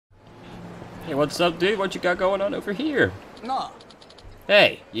Hey, what's up, dude? What you got going on over here? No.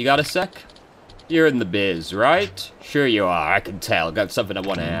 Hey, you got a sec? You're in the biz, right? Sure you are, I can tell. Got something I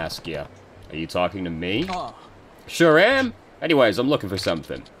want to ask you. Are you talking to me? Oh. Sure am. Anyways, I'm looking for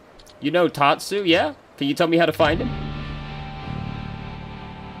something. You know Tatsu, yeah? Can you tell me how to find him?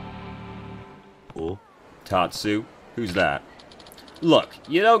 Oh? Tatsu? Who's that? Look,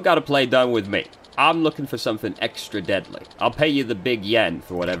 you don't gotta play dumb with me. I'm looking for something extra deadly. I'll pay you the big yen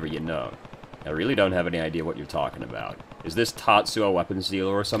for whatever you know. I really don't have any idea what you're talking about. Is this Tatsu a weapons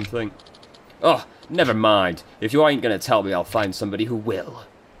dealer or something? Oh, never mind. If you ain't gonna tell me, I'll find somebody who will.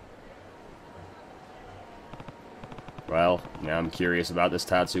 Well, now I'm curious about this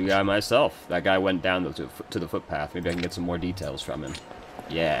Tatsu guy myself. That guy went down to the footpath. Maybe I can get some more details from him.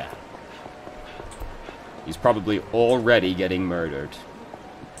 Yeah. He's probably already getting murdered.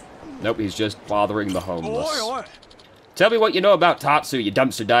 Nope, he's just bothering the homeless. Oi. Tell me what you know about Tatsu, you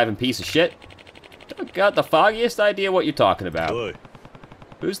dumpster diving piece of shit. Don't got the foggiest idea what you're talking about. Oi.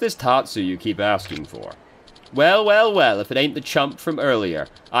 Who's this Tatsu you keep asking for? Well, if it ain't the chump from earlier.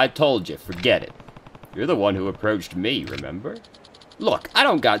 I told you, forget it. You're the one who approached me, remember? Look, I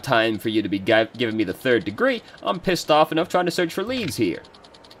don't got time for you to be giving me the third degree. I'm pissed off enough trying to search for leads here.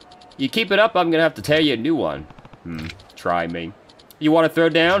 You keep it up, I'm gonna have to tear you a new one. Try me. You want to throw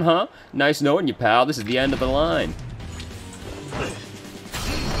down, huh? Nice knowing you, pal. This is the end of the line.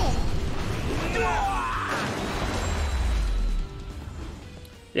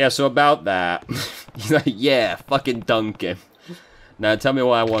 Yeah, so about that. He's like, yeah, fucking Duncan. Now tell me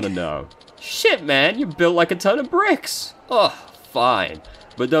what I want to know. Shit, man, you're built like a ton of bricks. Oh, fine.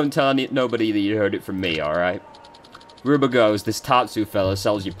 But don't tell nobody that you heard it from me, alright? Rumor goes, this Tatsu fella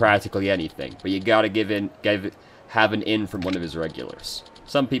sells you practically anything, but you gotta have an in from one of his regulars.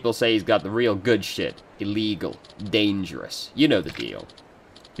 Some people say he's got the real good shit. Illegal. Dangerous. You know the deal.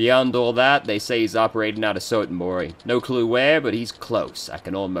 Beyond all that, they say he's operating out of Sotenbori. No clue where, but he's close. I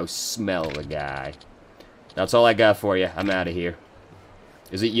can almost smell the guy. That's all I got for you. I'm out of here.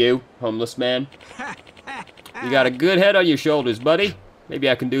 Is it you, homeless man? You got a good head on your shoulders, buddy. Maybe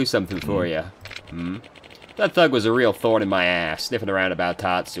I can do something for you. That thug was a real thorn in my ass, sniffing around about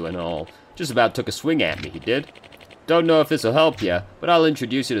Tatsu and all. Just about took a swing at me, he did. Don't know if this'll help you, but I'll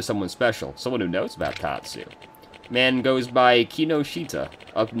introduce you to someone special, someone who knows about Tatsu. Man goes by Kinoshita,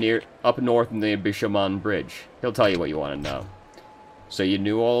 up north in the Bishamon Bridge. He'll tell you what you want to know. So you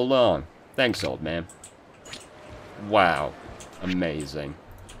knew all along. Thanks, old man. Wow. Amazing.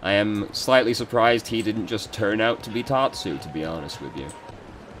 I am slightly surprised he didn't just turn out to be Tatsu, to be honest with you.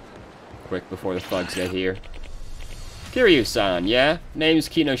 Quick before the thugs get here. Kiryu-san, yeah? Name's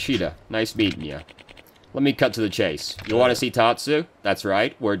Kinoshita. Nice meeting ya. Let me cut to the chase. You want to see Tatsu? That's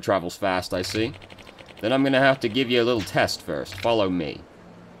right. Word travels fast, I see. Then I'm gonna have to give you a little test first. Follow me.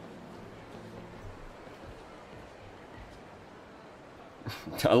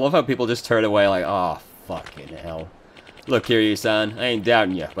 I love how people just turn away like, oh, fucking hell. Look, Kiryu-san, I ain't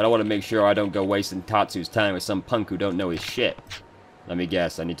doubting you, but I want to make sure I don't go wasting Tatsu's time with some punk who don't know his shit. Let me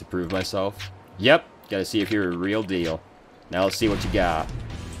guess, I need to prove myself? Yep, gotta see if you're a real deal. Now let's see what you got.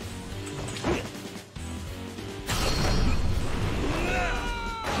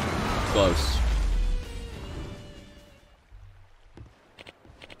 Close.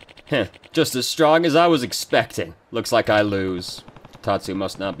 Heh, just as strong as I was expecting. Looks like I lose. Tatsu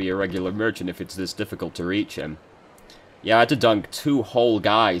must not be a regular merchant if it's this difficult to reach him. Yeah, I had to dunk 2 whole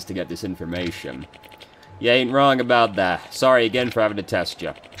guys to get this information. You ain't wrong about that. Sorry again for having to test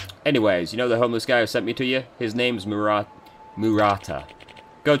you. Anyways, you know the homeless guy who sent me to you? His name's Murata.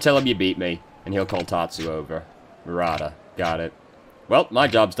 Go tell him you beat me, and he'll call Tatsu over. Murata. Got it. Well, my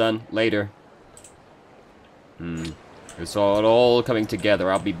job's done. Later. It's all coming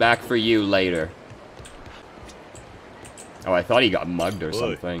together. I'll be back for you later. Oh, I thought he got mugged or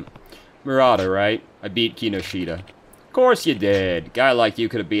something. Murata, right? I beat Kinoshita. Of course you did. Guy like you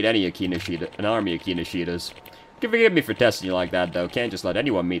could have beat any of Kinoshita, an army of Kinoshitas. Forgive me for testing you like that, though. Can't just let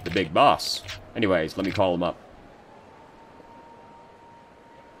anyone meet the big boss. Anyways, let me call him up.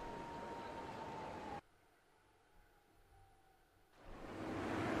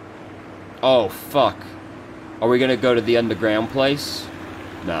 Oh, fuck. Are we gonna go to the underground place?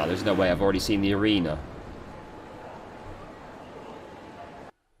 No, there's no way. I've already seen the arena.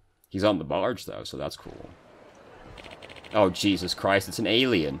 He's on the barge, though, so that's cool. Oh, Jesus Christ, it's an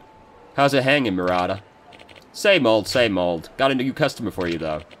alien. How's it hanging, Murata? Same old, same old. Got a new customer for you,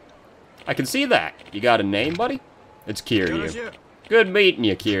 though. I can see that. You got a name, buddy? It's Kiryu. Good meeting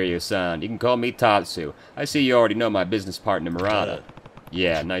you, Kiryu-san. You can call me Tatsu. I see you already know my business partner, Murata.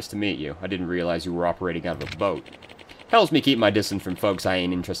 Yeah, nice to meet you. I didn't realize you were operating out of a boat. Helps me keep my distance from folks I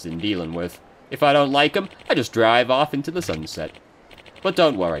ain't interested in dealing with. If I don't like 'em, I just drive off into the sunset. But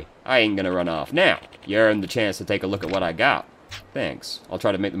don't worry, I ain't gonna run off. Now, you earned the chance to take a look at what I got. Thanks. I'll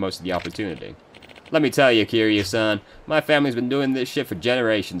try to make the most of the opportunity. Let me tell you, Kiryu-san, my family's been doing this shit for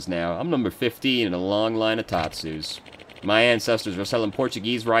generations now. I'm number 15 in a long line of Tatsus. My ancestors were selling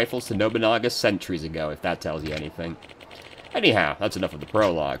Portuguese rifles to Nobunaga centuries ago, if that tells you anything. Anyhow, that's enough of the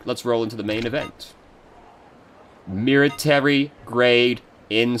prologue. Let's roll into the main event. Military grade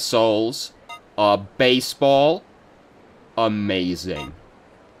insoles. A baseball. Amazing.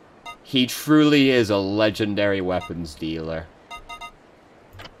 He truly is a legendary weapons dealer.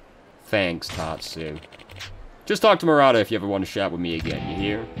 Thanks, Tatsu. Just talk to Murata if you ever want to chat with me again, you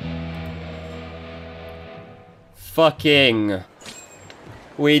hear? Fucking...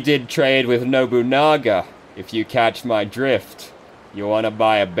 We did trade with Nobunaga, if you catch my drift. You want to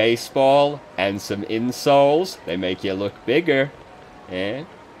buy a baseball and some insoles? They make you look bigger. Eh?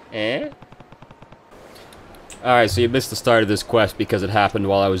 Eh? Alright, so you missed the start of this quest because it happened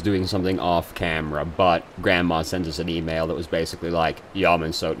while I was doing something off camera, but Grandma sent us an email that was basically like,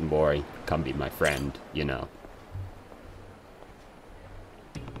 Yaman Sotenbori, come be my friend, you know.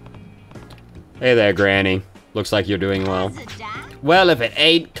 Hey there, Granny. Looks like you're doing well. Well, if it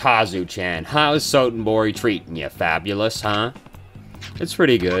ain't Kazu-chan, how's Sotenbori treating you? Fabulous, huh? It's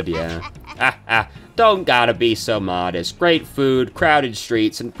pretty good, yeah. Don't gotta be so modest. Great food, crowded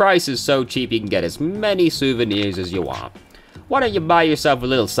streets, and prices so cheap you can get as many souvenirs as you want. Why don't you buy yourself a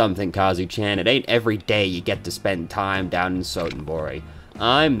little something, Kazu-chan? It ain't every day you get to spend time down in Sotenbori.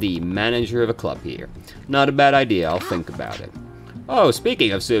 I'm the manager of a club here. Not a bad idea, I'll think about it. Oh,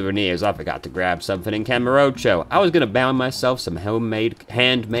 speaking of souvenirs, I forgot to grab something in Kamurocho. I was gonna buy myself some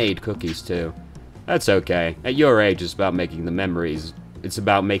handmade cookies, too. That's okay. At your age, it's about making the memories. It's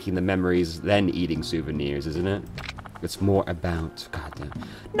about making the memories, then eating souvenirs, isn't it? It's more about... Goddamn.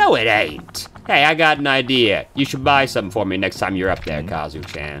 No, it ain't! Hey, I got an idea. You should buy something for me next time you're up there,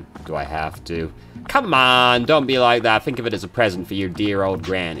 Kazu-chan. Do I have to? Come on, don't be like that. Think of it as a present for your dear old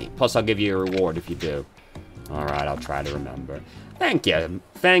granny. Plus, I'll give you a reward if you do. Alright, I'll try to remember. Thank you.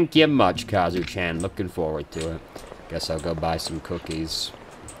 Thank you much, Kazu-chan. Looking forward to it. Guess I'll go buy some cookies.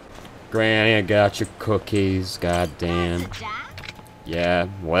 Granny, I got your cookies. Goddamn. Yeah,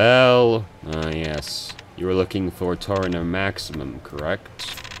 well... yes. You were looking for Torino Maximum,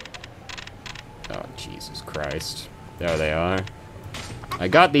 correct? Oh, Jesus Christ. There they are. I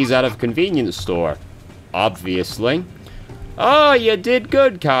got these out of a convenience store. Obviously. Oh, you did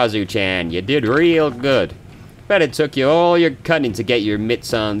good, Kazu-chan. You did real good. Bet it took you all your cunning to get your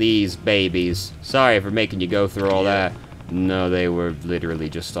mitts on these babies. Sorry for making you go through all that. No, they were literally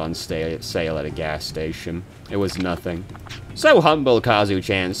just on sale at a gas station. It was nothing. So humble,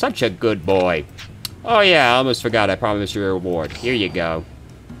 Kazu-chan. Such a good boy. Oh yeah, I almost forgot. I promised you a reward. Here you go.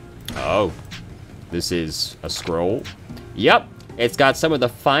 Oh. This is a scroll? Yep. It's got some of the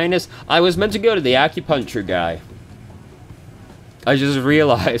finest... I was meant to go to the acupuncture guy. I just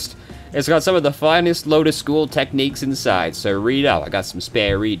realized. It's got some of the finest Lotus School techniques inside, so read up. I got some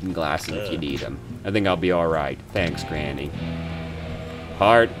spare reading glasses if you need them. I think I'll be alright. Thanks, Granny.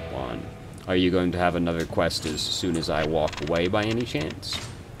 Part 1. Are you going to have another quest as soon as I walk away by any chance?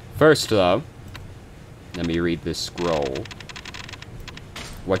 First, though, let me read this scroll.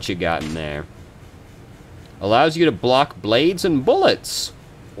 What you got in there? Allows you to block blades and bullets.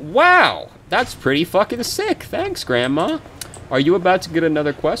 Wow! That's pretty fucking sick. Thanks, Grandma. Are you about to get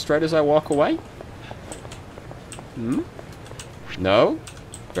another quest right as I walk away? Hmm? No?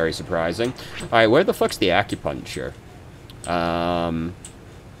 Very surprising. Alright, where the fuck's the acupuncture? I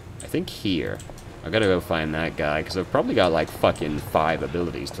think here. I gotta go find that guy, because I've probably got like fucking 5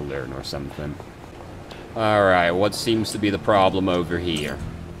 abilities to learn or something. Alright, what seems to be the problem over here?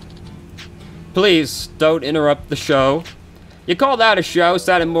 Please, don't interrupt the show. You call that a show?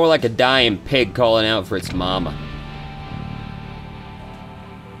 Sounded more like a dying pig calling out for its mama.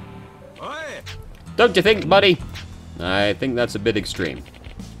 Don't you think, buddy? I think that's a bit extreme.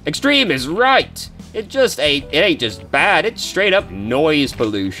 Extreme is right! It ain't just bad, it's straight up noise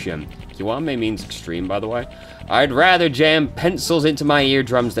pollution. Kiwami means extreme, by the way. I'd rather jam pencils into my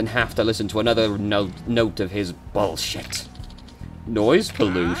eardrums than have to listen to another note of his bullshit. Noise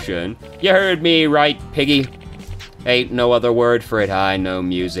pollution? You heard me right, piggy. Ain't no other word for it. I know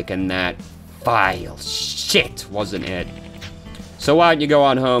music and that vile shit, wasn't it? So why don't you go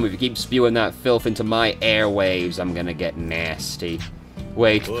on home? If you keep spewing that filth into my airwaves, I'm gonna get nasty.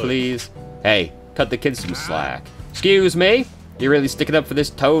 Wait, please. Hey, cut the kids some slack. Excuse me? You really sticking up for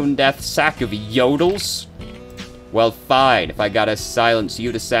this tone-deaf sack of yodels? Well, fine. If I gotta silence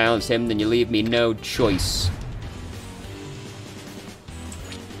you to silence him, then you leave me no choice.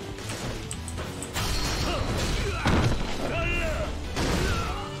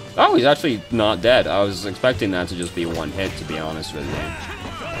 Oh, he's actually not dead. I was expecting that to just be one hit, to be honest with you.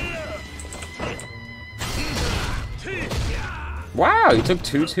 Wow, he took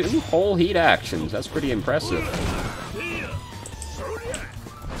two whole heat actions. That's pretty impressive.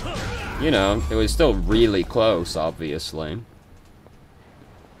 You know, it was still really close, obviously.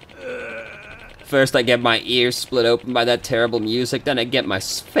 First I get my ears split open by that terrible music, then I get my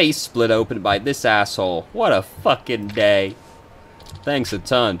face split open by this asshole. What a fucking day. Thanks a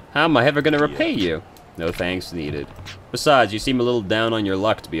ton. How am I ever gonna repay you? No thanks needed. Besides, you seem a little down on your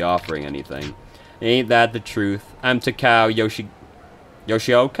luck to be offering anything. Ain't that the truth? I'm Takao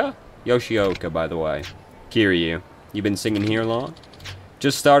Yoshioka? Yoshioka, by the way. Kiryu, you been singing here long?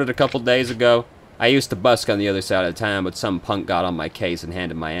 Just started a couple days ago. I used to busk on the other side of town, but some punk got on my case and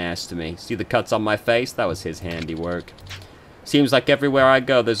handed my ass to me. See the cuts on my face? That was his handiwork. Seems like everywhere I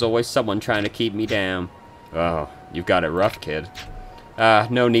go, there's always someone trying to keep me down. Oh, you've got it rough, kid.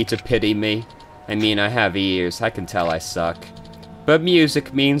 No need to pity me. I mean, I have ears. I can tell I suck. But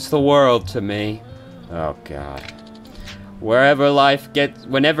music means the world to me. Oh, God. Whenever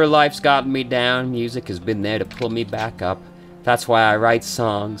life's gotten me down, music has been there to pull me back up. That's why I write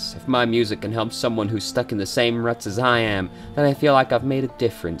songs. If my music can help someone who's stuck in the same ruts as I am, then I feel like I've made a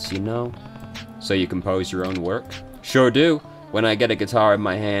difference, you know? So you compose your own work? Sure do. When I get a guitar in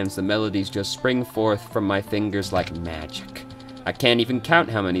my hands, the melodies just spring forth from my fingers like magic. I can't even count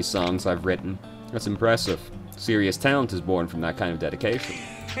how many songs I've written. That's impressive. Serious talent is born from that kind of dedication.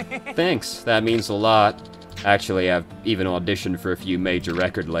 Thanks, that means a lot. Actually, I've even auditioned for a few major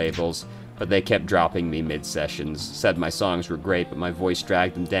record labels, but they kept dropping me mid-sessions. Said my songs were great, but my voice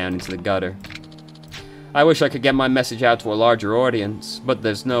dragged them down into the gutter. I wish I could get my message out to a larger audience, but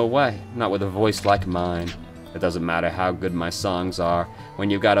there's no way, not with a voice like mine. It doesn't matter how good my songs are.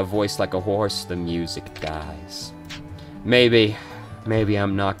 When you've got a voice like a horse, the music dies. Maybe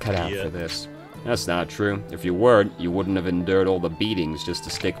I'm not cut out for this. That's not true. If you weren't, you wouldn't have endured all the beatings just to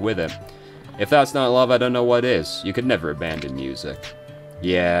stick with it. If that's not love, I don't know what is. You could never abandon music.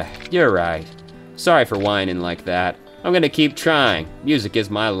 Yeah, you're right. Sorry for whining like that. I'm gonna keep trying. Music is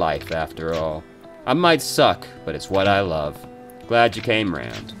my life, after all. I might suck, but it's what I love. Glad you came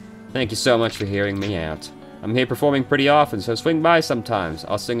round. Thank you so much for hearing me out. I'm here performing pretty often, so swing by sometimes.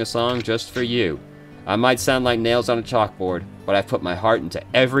 I'll sing a song just for you. I might sound like nails on a chalkboard, but I've put my heart into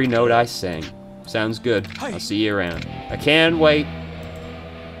every note I sing. Sounds good. I'll see you around. I can't wait.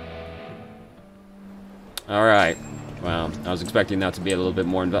 Alright. Well, I was expecting that to be a little bit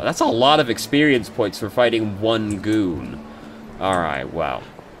more involved. That's a lot of experience points for fighting one goon. Alright, well.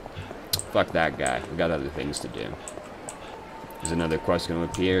 Fuck that guy. We got other things to do. Is another quest going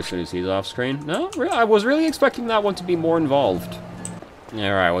to appear as soon as he's off screen? No, I was really expecting that one to be more involved.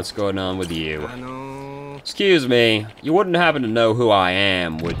 Alright, what's going on with you? Excuse me, you wouldn't happen to know who I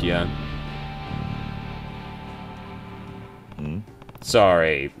am, would you?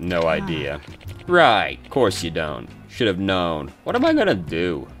 Sorry, no idea. Right, of course you don't. Should have known. What am I gonna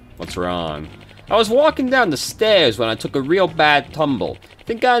do? What's wrong? I was walking down the stairs when I took a real bad tumble.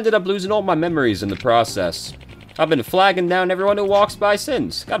 Think I ended up losing all my memories in the process. I've been flagging down everyone who walks by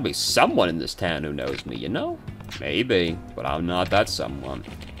since. Gotta be someone in this town who knows me, you know? Maybe, but I'm not that someone.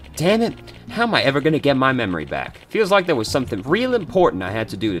 Damn it, how am I ever gonna get my memory back? Feels like there was something real important I had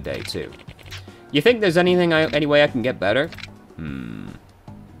to do today, too. You think there's any way I can get better?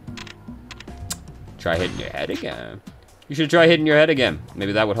 Try hitting your head again. You should try hitting your head again.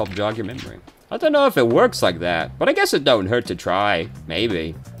 Maybe that would help jog your memory. I don't know if it works like that, but I guess it don't hurt to try.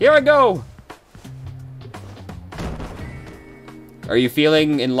 Maybe. Here I go! Are you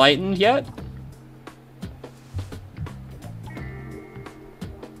feeling enlightened yet?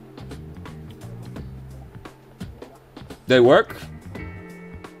 Did it work?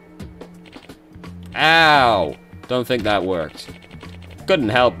 Ow! Don't think that worked. Couldn't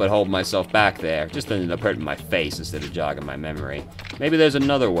help but hold myself back there. Just ended up hurting my face instead of jogging my memory. Maybe there's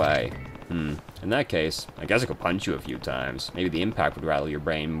another way. In that case, I guess I could punch you a few times. Maybe the impact would rattle your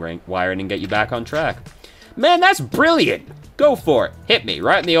brain wiring and get you back on track. Man, that's brilliant! Go for it. Hit me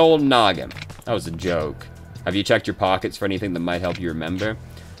right in the old noggin. That was a joke. Have you checked your pockets for anything that might help you remember?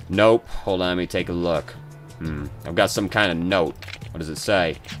 Nope. Hold on, let me take a look. I've got some kind of note. What does it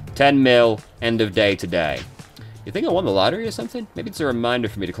say? 10 mil, end of day today. You think I won the lottery or something? Maybe it's a reminder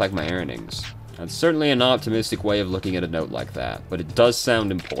for me to collect my earnings. That's certainly an optimistic way of looking at a note like that, but it does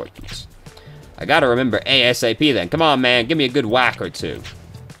sound important. I gotta remember ASAP then. Come on, man, give me a good whack or two.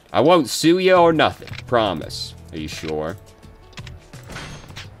 I won't sue you or nothing, promise. Are you sure?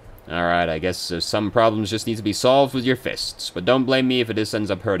 Alright, I guess some problems just need to be solved with your fists, but don't blame me if this ends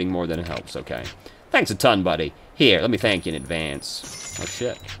up hurting more than it helps, okay? Thanks a ton, buddy. Here, let me thank you in advance. Oh,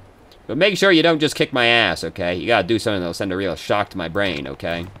 shit. But make sure you don't just kick my ass, okay? You gotta do something that'll send a real shock to my brain,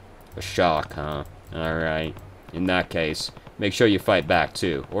 okay? A shock, huh? Alright. In that case, make sure you fight back,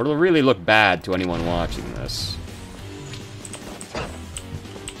 too. Or it'll really look bad to anyone watching this.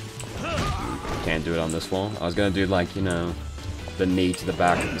 Can't do it on this wall. I was gonna do, like, you know, the knee to the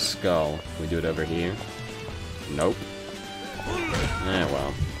back of the skull. Can we do it over here? Nope. Eh,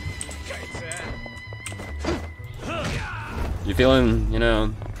 well. You feeling, you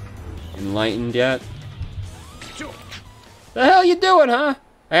know, enlightened yet? The hell you doing, huh?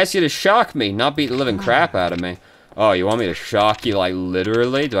 I asked you to shock me, not beat the living crap out of me. Oh, you want me to shock you, like,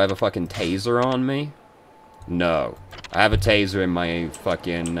 literally? Do I have a fucking taser on me? No. I have a taser in my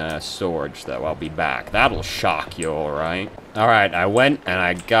fucking storage, though. I'll be back. That'll shock you, alright? Alright, I went and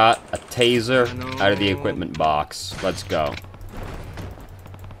I got a taser out of the equipment box. Let's go.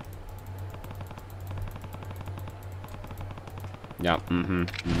 Yep,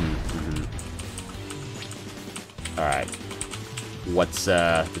 Alright. What's,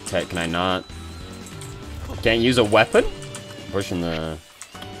 the tech? Can I not? Can't use a weapon? Pushing the...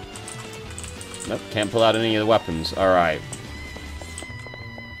 Nope, can't pull out any of the weapons. Alright.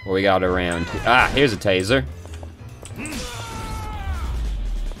 What we got around here? Ah, here's a taser.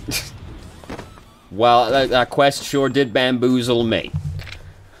 Well, that quest sure did bamboozle me.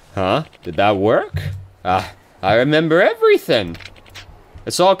 Huh? Did that work? Ah, I remember everything.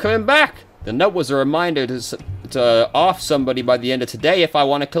 It's all coming back. The note was a reminder to off somebody by the end of today if I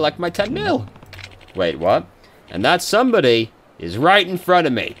want to collect my 10 mil. Wait, what? And that somebody is right in front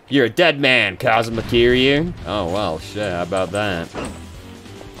of me. You're a dead man, Kazuma Kiryu. Oh, well, shit, how about that?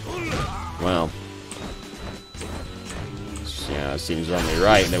 Well. Yeah, it seems only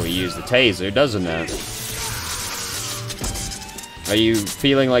right that we use the taser, doesn't it? Are you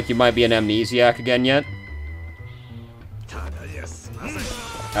feeling like you might be an amnesiac again yet?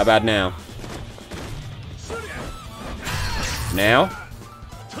 How about now? Now?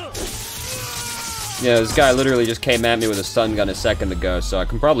 Yeah, this guy literally just came at me with a stun gun a second ago, so I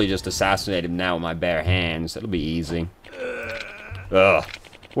can probably just assassinate him now with my bare hands. It'll be easy. Ugh.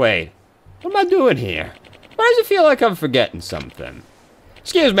 Wait. What am I doing here? Why does it feel like I'm forgetting something?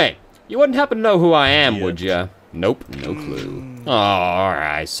 Excuse me. You wouldn't happen to know who I am, would ya? Nope, no clue. Oh,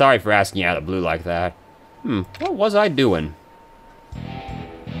 alright. Sorry for asking you out of the blue like that. What was I doing?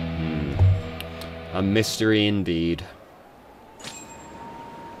 A mystery indeed.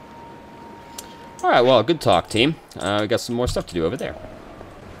 Alright, well, good talk, team. We got some more stuff to do over there.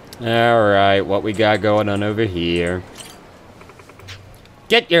 Alright, what we got going on over here?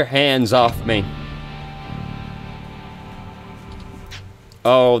 Get your hands off me.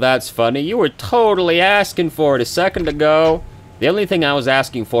 Oh, that's funny. You were totally asking for it a second ago. The only thing I was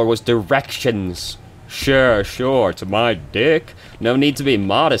asking for was directions. Sure, to my dick. No need to be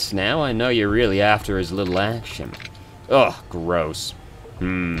modest now. I know you're really after his little action. Ugh, gross.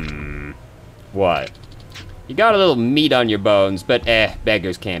 What? You got a little meat on your bones, but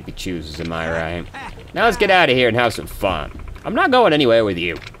beggars can't be choosers, am I right? Now let's get out of here and have some fun. I'm not going anywhere with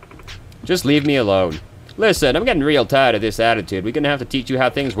you. Just leave me alone. Listen, I'm getting real tired of this attitude. We're gonna have to teach you how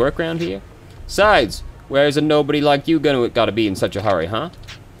things work around here. Besides, where's a nobody like you gotta be in such a hurry, huh?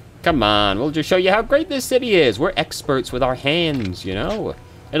 Come on, we'll just show you how great this city is. We're experts with our hands, you know?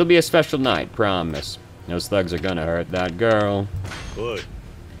 It'll be a special night, promise. Those thugs are gonna hurt that girl. Good.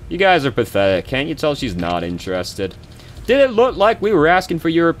 You guys are pathetic. Can't you tell she's not interested? Did it look like we were asking for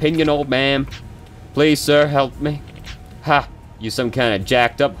your opinion, old man? Please, sir, help me. Ha! You some kind of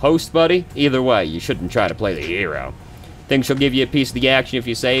jacked up host, buddy? Either way, you shouldn't try to play the hero. Think she'll give you a piece of the action if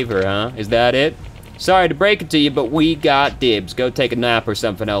you save her, huh? Is that it? Sorry to break it to you, but we got dibs. Go take a nap or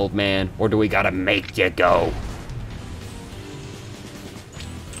something, old man. Or do we gotta make you go?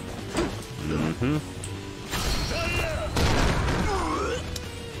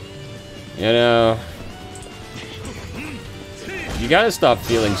 You know, you gotta stop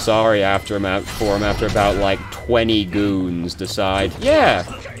feeling sorry for him after about like 20 goons decide, yeah,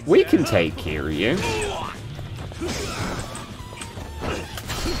 we can take care of you.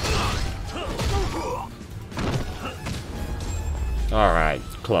 Alright,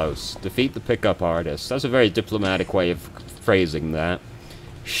 close. Defeat the pickup artist. That's a very diplomatic way of phrasing that.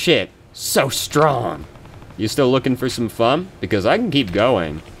 Shit, so strong. You still looking for some fun? Because I can keep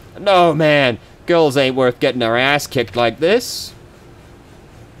going. No, man. Girls ain't worth getting their ass kicked like this.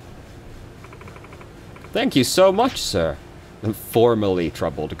 Thank you so much, sir. Formally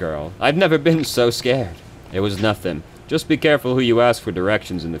troubled girl. I've never been so scared. It was nothing. Just be careful who you ask for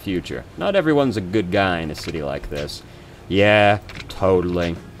directions in the future. Not everyone's a good guy in a city like this. Yeah,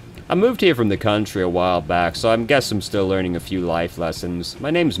 totally. I moved here from the country a while back, so I guess I'm still learning a few life lessons.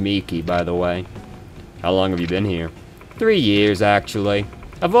 My name's Miki, by the way. How long have you been here? 3 years, actually.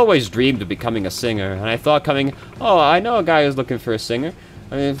 I've always dreamed of becoming a singer, and I thought I know a guy who's looking for a singer,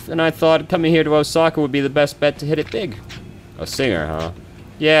 and I thought coming here to Osaka would be the best bet to hit it big. A singer, huh?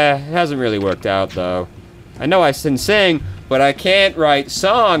 Yeah, it hasn't really worked out, though. I know I can sing, but I can't write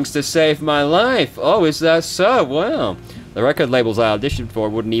songs to save my life. Oh, is that so? Wow. The record labels I auditioned for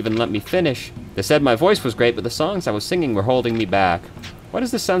wouldn't even let me finish. They said my voice was great, but the songs I was singing were holding me back. Why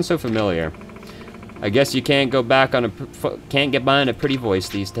does this sound so familiar? I guess you can't get by on a pretty voice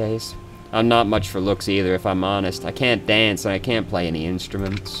these days. I'm not much for looks either, if I'm honest. I can't dance and I can't play any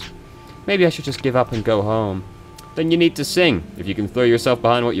instruments. Maybe I should just give up and go home. Then you need to sing. If you can throw yourself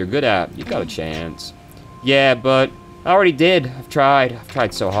behind what you're good at, you've got a chance. Yeah, but I already did. I've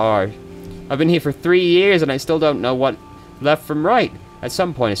tried so hard. I've been here for 3 years and I still don't know what left from right. At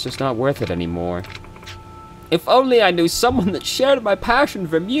some point, it's just not worth it anymore. If only I knew someone that shared my passion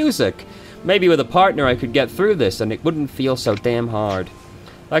for music. Maybe with a partner I could get through this and it wouldn't feel so damn hard.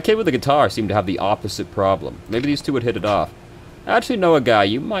 That kid with the guitar seemed to have the opposite problem. Maybe these two would hit it off. I actually know a guy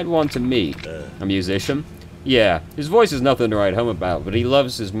you might want to meet. A musician? Yeah, his voice is nothing to write home about, but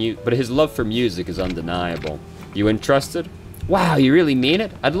his love for music is undeniable. You interested? Wow, you really mean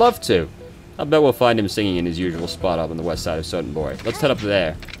it? I'd love to. I bet we'll find him singing in his usual spot up on the west side of Sotenborg. Let's head up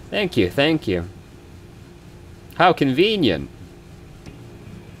there. Thank you, thank you. How convenient.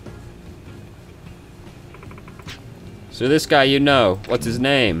 So this guy you know, what's his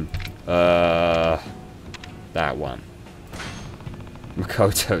name? That one.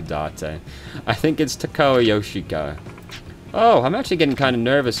 Makoto Date. I think it's Takao Yoshiko. Oh, I'm actually getting kind of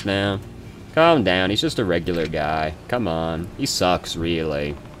nervous now. Calm down, he's just a regular guy. Come on, he sucks,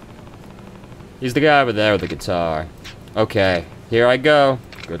 really. He's the guy over there with the guitar. Okay, here I go.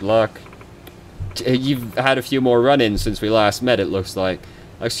 Good luck. You've had a few more run-ins since we last met, it looks like.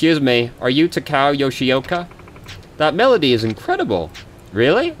 Excuse me, are you Takao Yoshioka? That melody is incredible.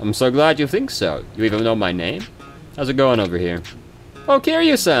 Really? I'm so glad you think so. You even know my name? How's it going over here? Oh,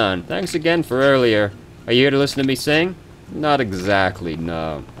 Kiryu-san! Thanks again for earlier. Are you here to listen to me sing? Not exactly,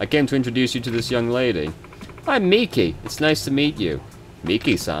 no. I came to introduce you to this young lady. I'm Miki. It's nice to meet you.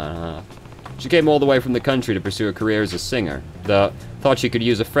 Miki-san, huh? She came all the way from the country to pursue a career as a singer. Thought she could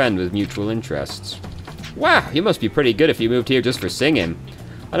use a friend with mutual interests. Wow, you must be pretty good if you moved here just for singing.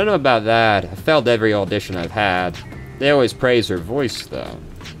 I don't know about that. I've failed every audition I've had. They always praise her voice, though.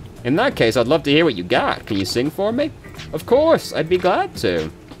 In that case, I'd love to hear what you got. Can you sing for me? Of course, I'd be glad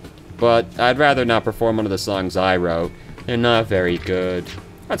to. But I'd rather not perform one of the songs I wrote. They're not very good.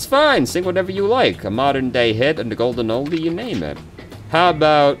 That's fine, sing whatever you like. A modern-day hit and a golden oldie, you name it. How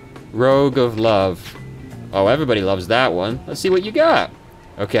about Rogue of Love? Oh, everybody loves that one. Let's see what you got.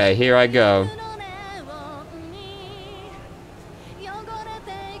 Okay, here I go.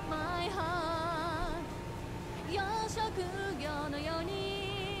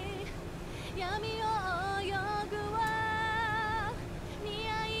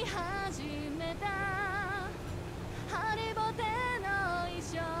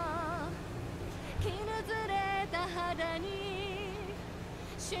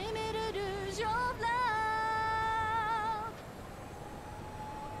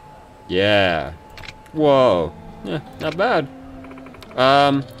 Yeah. Whoa. Yeah, not bad.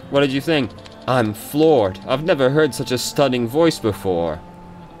 What did you think? I'm floored. I've never heard such a stunning voice before.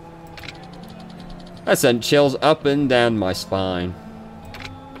 That sent chills up and down my spine.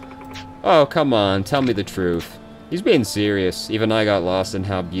 Oh, come on, tell me the truth. He's being serious. Even I got lost in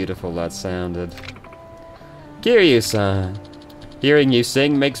how beautiful that sounded. Kiryu-san. Hearing you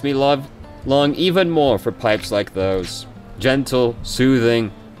sing makes me long even more for pipes like those. Gentle,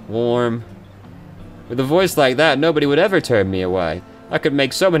 soothing, warm. With a voice like that, nobody would ever turn me away. I could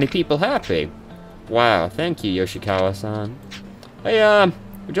make so many people happy. Wow, thank you, Yoshikawa-san. Hey,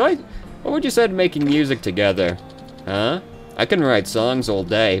 what would you say to making music together? Huh? I can write songs all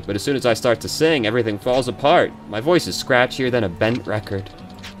day, but as soon as I start to sing, everything falls apart. My voice is scratchier than a bent record.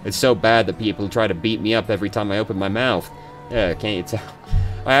 It's so bad that people try to beat me up every time I open my mouth. Yeah, can't you tell?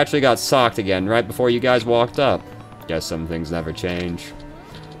 I actually got socked again right before you guys walked up. Guess some things never change.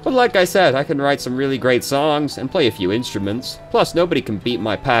 But like I said, I can write some really great songs and play a few instruments. Plus, nobody can beat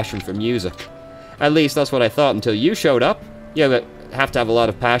my passion for music. At least that's what I thought until you showed up. You have to have a lot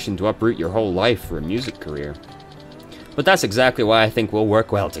of passion to uproot your whole life for a music career. But that's exactly why I think we'll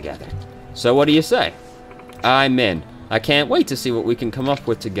work well together. So what do you say? I'm in. I can't wait to see what we can come up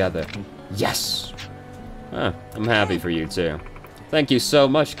with together. Yes! Huh, I'm happy for you too. Thank you so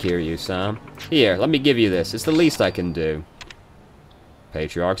much, Kiryu-san. Here, let me give you this. It's the least I can do.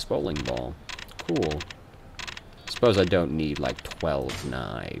 Patriarch's bowling ball. Cool. Suppose I don't need, like, 12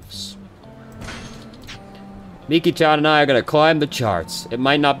 knives. Miki-chan and I are gonna climb the charts. It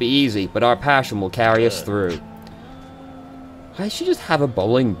might not be easy, but our passion will carry us through. Why does she just have a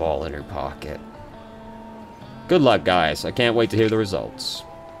bowling ball in her pocket? Good luck, guys. I can't wait to hear the results.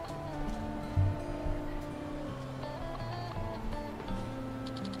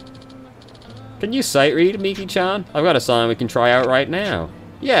 Can you sight read, Miki-chan? I've got a song we can try out right now.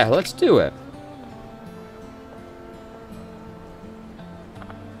 Yeah, let's do it.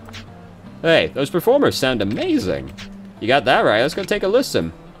 Hey, those performers sound amazing. You got that right. Let's go take a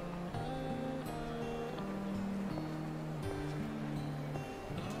listen.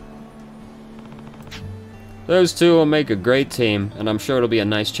 Those two will make a great team, and I'm sure it'll be a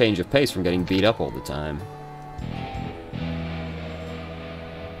nice change of pace from getting beat up all the time.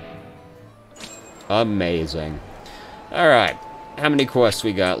 Amazing. Alright, how many quests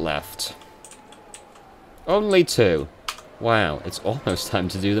we got left? Only 2. Wow, it's almost time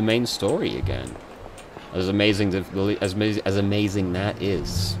to do the main story again. As amazing that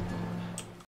is.